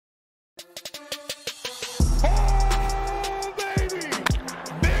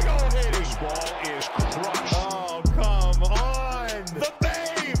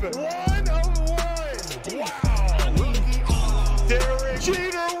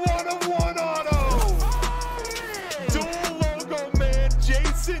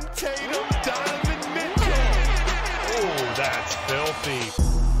Coffee.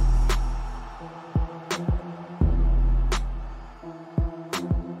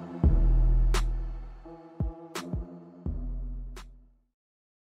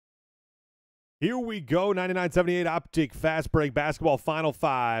 Here we go, 99.78 Optic Fast Break Basketball Final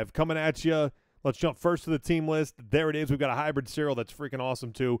 5 coming at you. Let's jump first to the team list. There it is. We've got a hybrid cereal that's freaking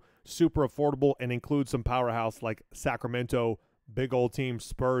awesome too. Super affordable and includes some powerhouse like Sacramento, big old team,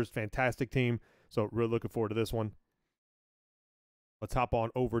 Spurs, fantastic team. So really looking forward to this one. Let's hop on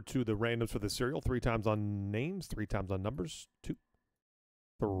over to the randoms for the cereal. 3 times on names, 3 times on numbers. 2,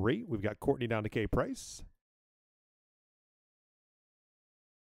 3. We've got Courtney down to K Price.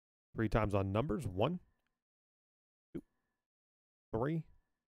 3 times on numbers. 1, 2, 3.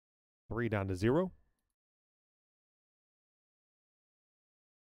 3 down to 0.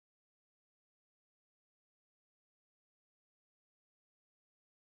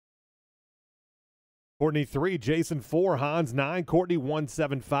 Courtney 3, Jason 4, Hans 9, Courtney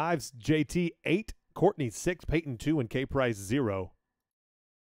 175, JT 8, Courtney 6, Peyton 2, and K Price 0.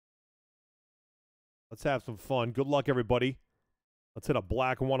 Let's have some fun. Good luck, everybody. Let's hit a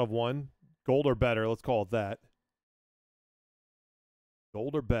black 1 of 1. Gold or better. Let's call it that.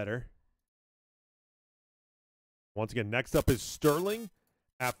 Gold or better. Once again, next up is Sterling.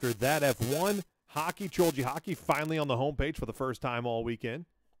 After that, F1. Hockey, Trilogy Hockey, finally on the homepage for the first time all weekend.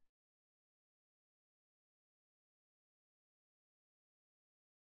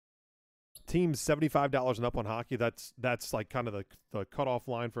 Teams $75 and up on hockey. That's like kind of the cutoff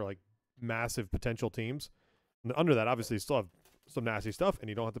line for like massive potential teams. And under that, obviously, you still have some nasty stuff, and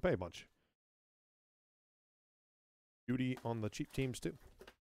you don't have to pay a bunch. Beauty on the cheap teams, too.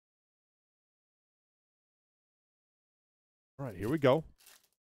 All right, here we go.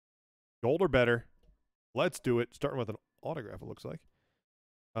 Gold or better. Let's do it. Starting with an autograph, it looks like.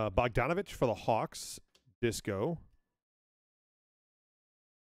 Bogdanovich for the Hawks. Disco.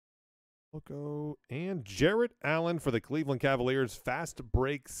 Loco. And Jarrett Allen for the Cleveland Cavaliers. Fast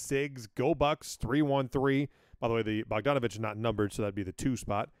break Sigs. Go Bucks. 3-1-3. By the way, the Bogdanovich is not numbered, so that'd be the 2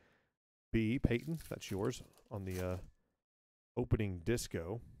 spot. B, Peyton, that's yours on the opening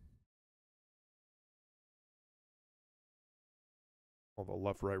disco. All the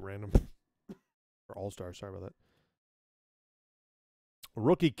left-right random. Or all-star, sorry about that.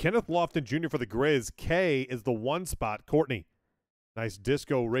 Rookie Kenneth Lofton Jr. for the Grizz. K is the 1 spot. Courtney. Nice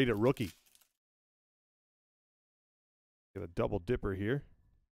disco rated rookie. Get a double dipper here.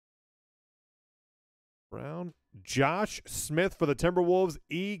 Brown. Josh Smith for the Timberwolves.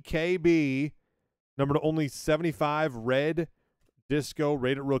 EKB. Number to only 75. Red disco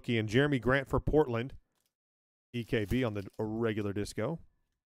rated rookie. And Jeremy Grant for Portland. EKB on the regular disco.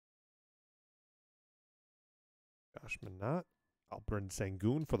 Josh Minot. Alperen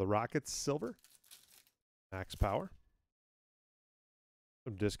Sengun for the Rockets. Silver. Max Power.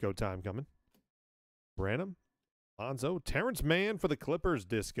 Some disco time coming. Branham. Lonzo. Terrence Mann for the Clippers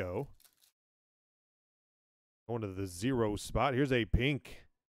disco. Going to the 0 spot. Here's a pink.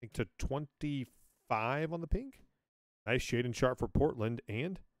 I think to 25 on the pink. Nice shade and chart for Portland.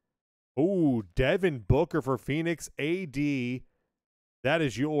 And, oh, Devin Booker for Phoenix. AD. That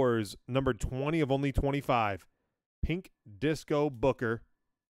is yours. Number 20 of only 25. Pink disco Booker.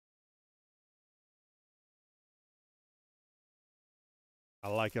 I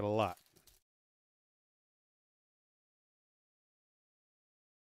like it a lot.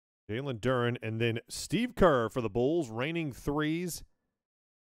 Jalen Duren, and then Steve Kerr for the Bulls, reigning 3s.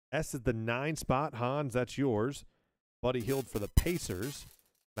 S is the 9 spot. Hans, that's yours. Buddy Hield for the Pacers.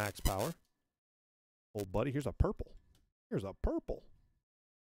 Max Power. Old buddy, here's a purple. Here's a purple.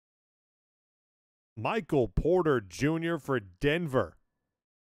 Michael Porter Jr. for Denver.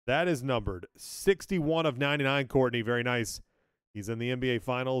 That is numbered 61 of 99, Courtney. Very nice. He's in the NBA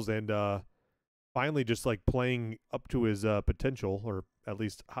Finals and finally just like playing up to his potential, or at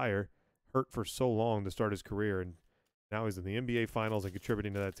least higher. Hurt for so long to start his career, and now he's in the NBA Finals and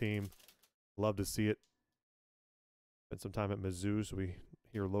contributing to that team. Love to see it. Spent some time at Mizzou, so we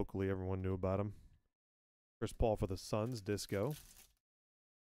here locally, everyone knew about him. Chris Paul for the Suns, disco.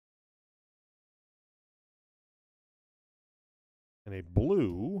 And a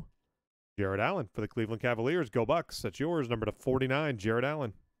blue, Jarrett Allen for the Cleveland Cavaliers. Go Bucks. That's yours. Number to 49, Jarrett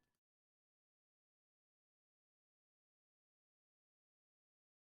Allen.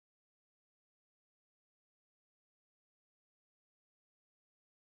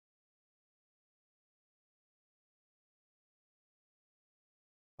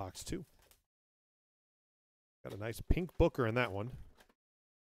 Box 2. Got a nice pink Booker in that one.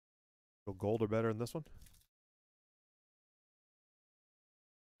 Go gold or better in this one.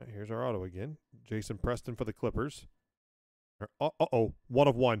 Right, here's our auto again. Jason Preston for the Clippers. Uh-oh. 1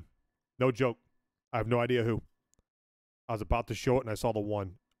 of 1. No joke. I have no idea who. I was about to show it, and I saw the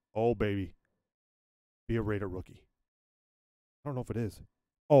 1. Oh, baby. Be a Raider rookie. I don't know if it is.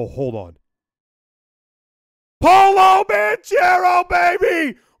 Oh, hold on. Polo Banchero,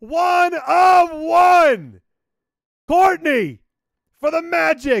 baby! 1 of 1! Courtney for the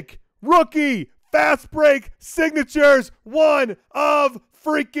Magic. Rookie. Fast break. Signatures. 1 of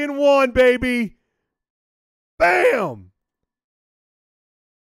freaking 1, baby. Bam!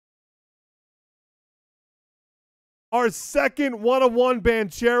 Our second 1 of 1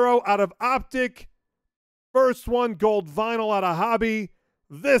 Banchero out of Optic. First one, gold vinyl out of Hobby.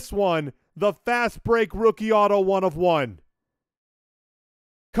 This one, the fast break rookie auto 1 of 1.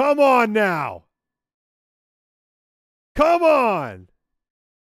 Come on now. Come on.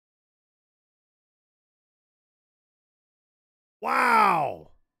 Wow.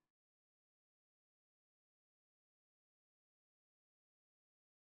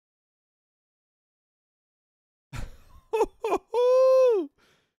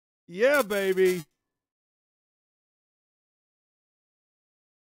 Yeah, baby.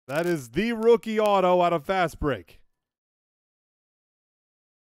 That is the rookie auto out of Fast Break.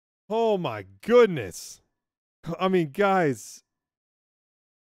 Oh, my goodness. I mean, guys,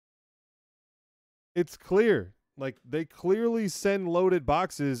 it's clear. Like, they clearly send loaded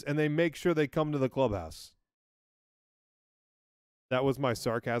boxes, and they make sure they come to the clubhouse. That was my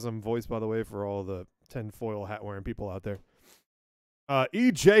sarcasm voice, by the way, for all the tinfoil hat-wearing people out there.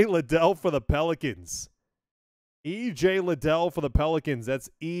 E.J. Liddell for the Pelicans. E.J. Liddell for the Pelicans. That's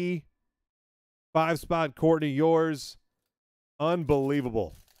E. 5-spot, Courtney, yours.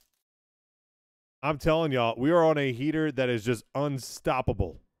 Unbelievable. I'm telling y'all, we are on a heater that is just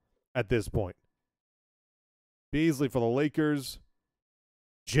unstoppable at this point. Beasley for the Lakers.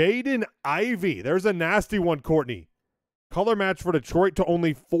 Jaden Ivey. There's a nasty one, Courtney. Color match for Detroit to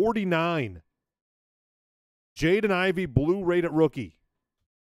only 49. Jaden Ivey, blue rated rookie.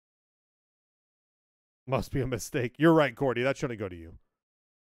 Must be a mistake. You're right, Courtney. That shouldn't go to you.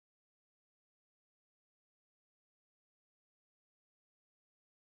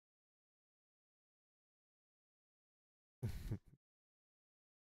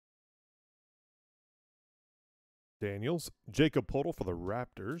 Daniels. Jacob Podol for the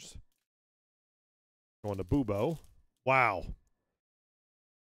Raptors. Going to Bubo. Wow.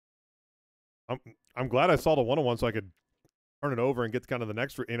 I'm glad I saw the 1-on-1 so I could turn it over and get kind of the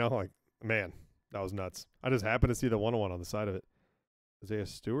next, like, man, that was nuts. I just happened to see the 1-on-1 on the side of it. Isaiah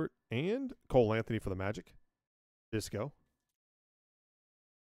Stewart and Cole Anthony for the Magic. Disco.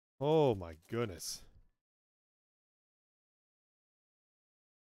 Oh, my goodness.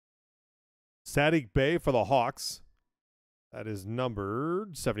 Saddiq Bey for the Hawks. That is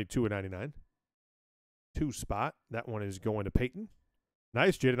numbered 72 and 99. 2 spot. That one is going to Peyton.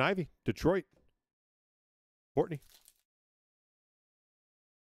 Nice. Jaden Ivey. Detroit. Courtney.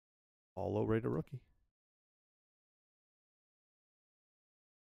 All low rated rookie.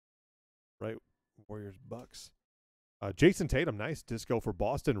 Right. Warriors, Bucks. Jason Tatum. Nice. Disco for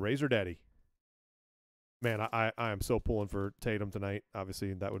Boston. Razor Daddy. Man, I am so pulling for Tatum tonight.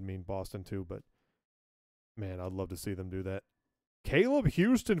 Obviously, that would mean Boston too, but man, I'd love to see them do that. Caleb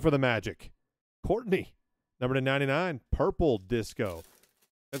Houston for the Magic. Courtney, number 99, purple disco.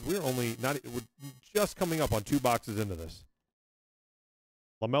 As we're just coming up on 2 boxes into this.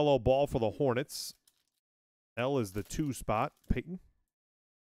 LaMelo Ball for the Hornets. L is the 2 spot. Peyton.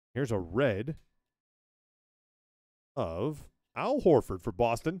 Here's a red of Al Horford for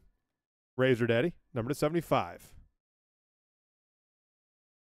Boston. Razor Daddy, number 75.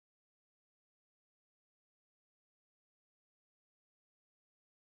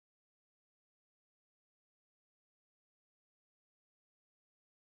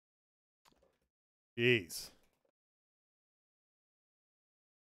 Jeez.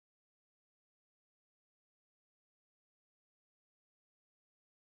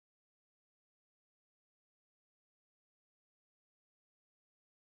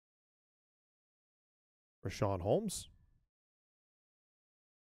 Rashawn Holmes.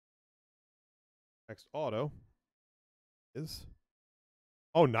 Next auto is...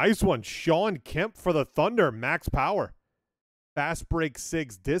 Oh, nice one. Sean Kemp for the Thunder. Max power. Fast break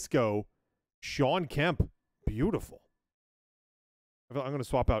 6 disco. Sean Kemp. Beautiful. I'm going to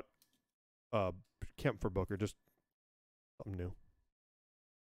swap out Kemp for Booker. Just something new.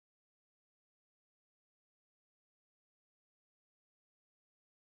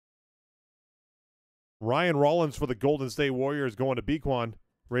 Ryan Rollins for the Golden State Warriors going to Bequan.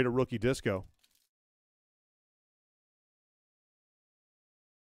 Rated rookie disco.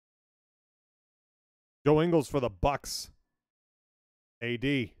 Joe Ingles for the Bucks.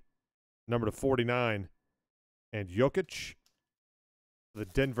 AD, number to 49. And Jokic, the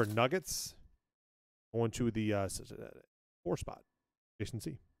Denver Nuggets, going to the 4 spot. Jason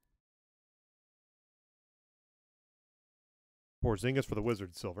C. Porzingis for the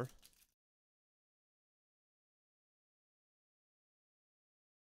Wizards, silver.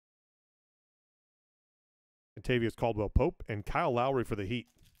 Contavious Caldwell-Pope and Kyle Lowry for the Heat.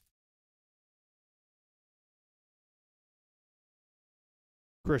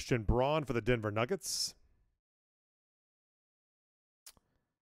 Christian Braun for the Denver Nuggets.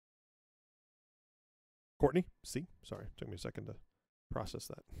 Courtney C. Sorry, took me a second to process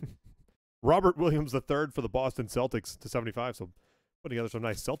that. Robert Williams III for the Boston Celtics to 75. So putting together some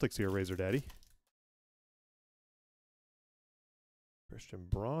nice Celtics here, Razor Daddy. Christian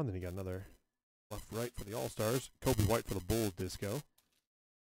Braun. Then you got another left-right for the All-Stars. Kobe White for the Bulls disco.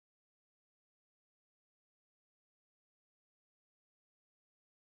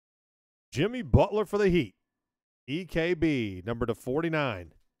 Jimmy Butler for the Heat. EKB, number to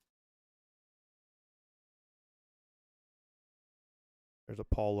 49. There's a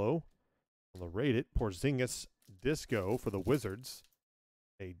Paulo. On the rated, Porzingis disco for the Wizards.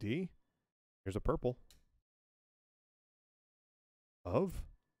 AD. Here's a purple. Of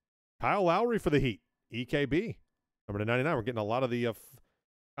Kyle Lowry for the Heat. EKB, number to 99. We're getting a lot of the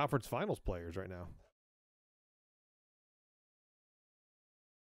conference finals players right now.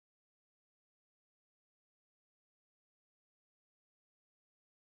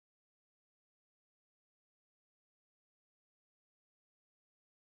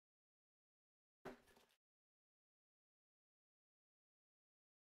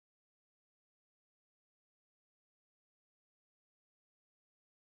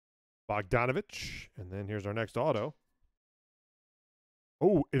 Bogdanovich. And then here's our next auto.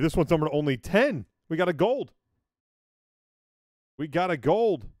 Oh, this one's numbered only 10. We got a gold. We got a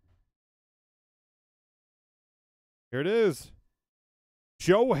gold. Here it is.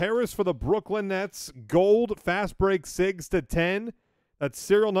 Joe Harris for the Brooklyn Nets. Gold fast break SIGs to 10. That's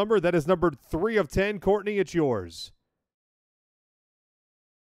serial number. That is numbered 3 of 10. Courtney, it's yours.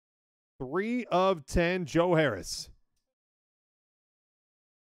 3 of 10, Joe Harris.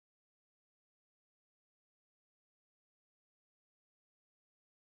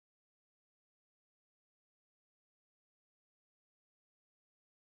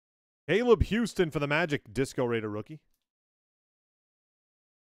 Caleb Houston for the Magic, disco rated rookie.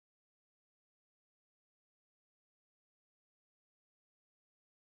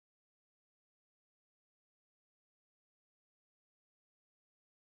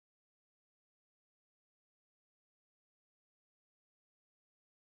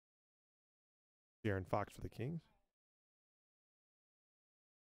 De'Aaron Fox for the Kings.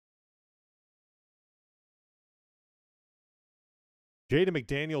 Jaden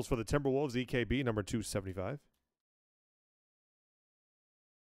McDaniels for the Timberwolves, EKB, number 275.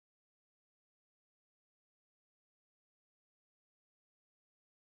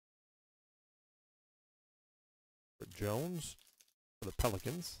 For Jones for the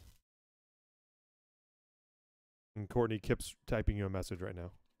Pelicans. And Courtney Kip's typing you a message right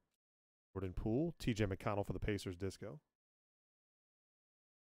now. Jordan Poole, TJ McConnell for the Pacers, disco.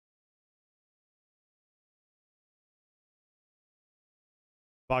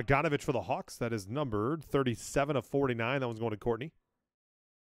 Bogdanovich for the Hawks. That is numbered 37 of 49. That one's going to Courtney.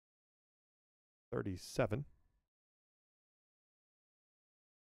 37.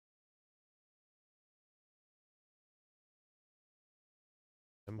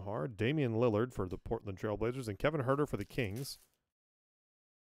 M. Hard. Damian Lillard for the Portland Trailblazers. And Kevin Huerter for the Kings.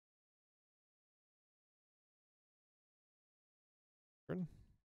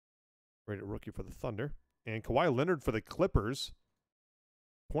 Rated rookie for the Thunder. And Kawhi Leonard for the Clippers.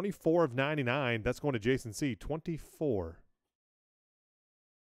 24 of 99. That's going to Jason C. 24.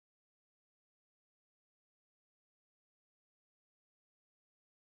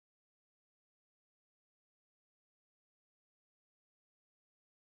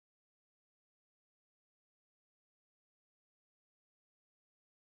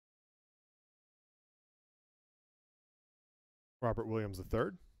 Robert Williams III.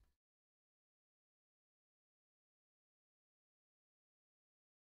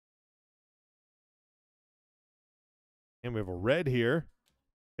 And we have a red here.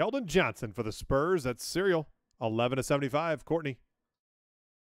 Keldon Johnson for the Spurs. That's serial. 11 of 75. Courtney.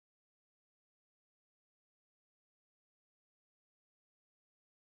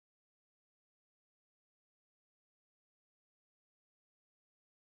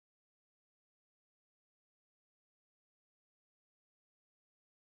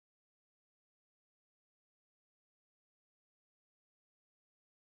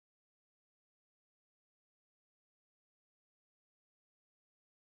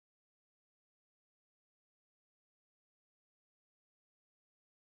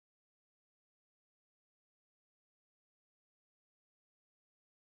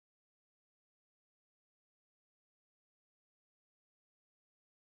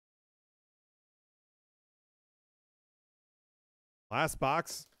 Last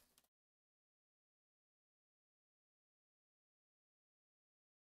box.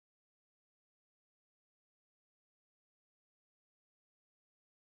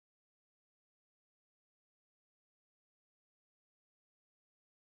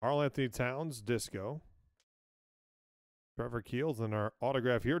 Karl-Anthony Towns, Disco. Trevor Keels, and our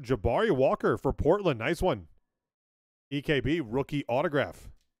autograph here. Jabari Walker for Portland. Nice one. EKB, rookie autograph.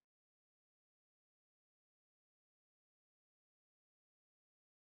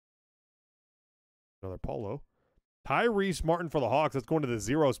 Another polo. Tyrese Martin for the Hawks. That's going to the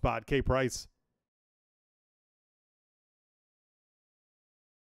 0 spot. K. Price.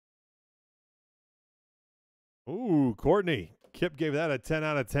 Ooh, Courtney. Kip gave that a 10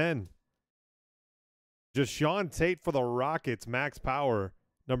 out of 10. Just Sean Tate for the Rockets. Max Power,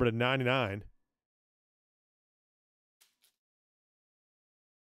 number to 99.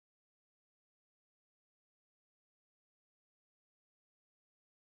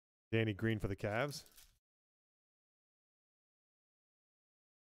 Danny Green for the Cavs.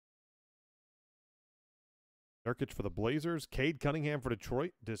 Nurkic for the Blazers. Cade Cunningham for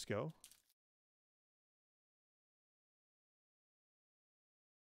Detroit. Disco.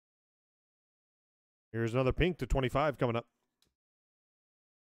 Here's another pink to 25 coming up.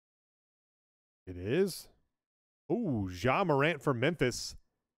 It is. Ooh, Ja Morant for Memphis.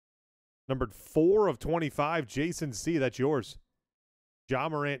 Numbered 4 of 25. Jason C. That's yours. Ja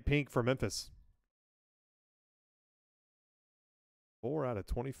Morant pink for Memphis. 4 out of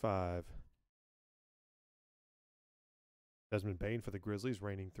 25. Desmond Bane for the Grizzlies,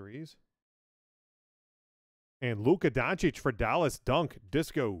 reigning 3s. And Luka Doncic for Dallas, dunk,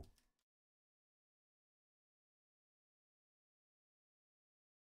 Disco.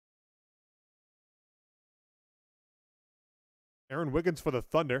 Aaron Wiggins for the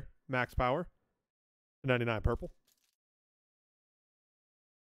Thunder, Max Power, 99 purple.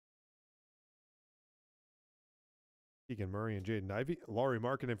 Keegan Murray and Jaden Ivey. Laurie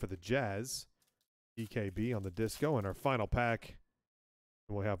Markkinen for the Jazz. EKB on the Disco. And our final pack,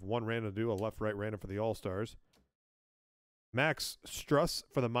 and we'll have one random to do, a left-right random for the All-Stars. Max Struss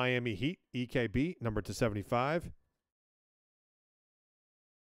for the Miami Heat. EKB, number to 75.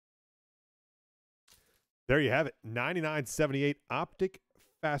 There you have it. 99.78 Optic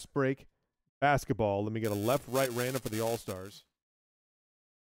Fast Break Basketball. Let me get a left-right random for the All-Stars.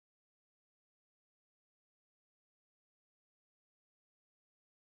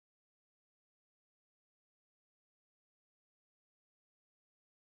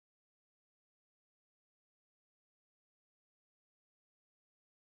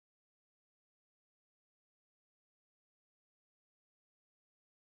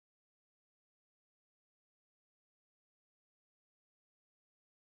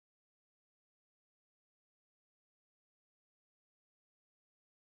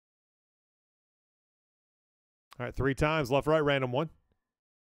 All right, 3 times. Left, right, random. 1,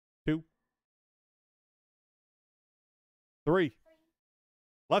 2, 3.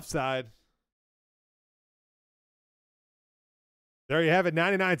 Left side. There you have it.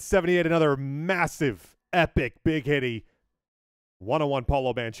 99.78. Another massive, epic, big hitty 101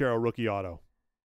 Paulo Banchero rookie auto.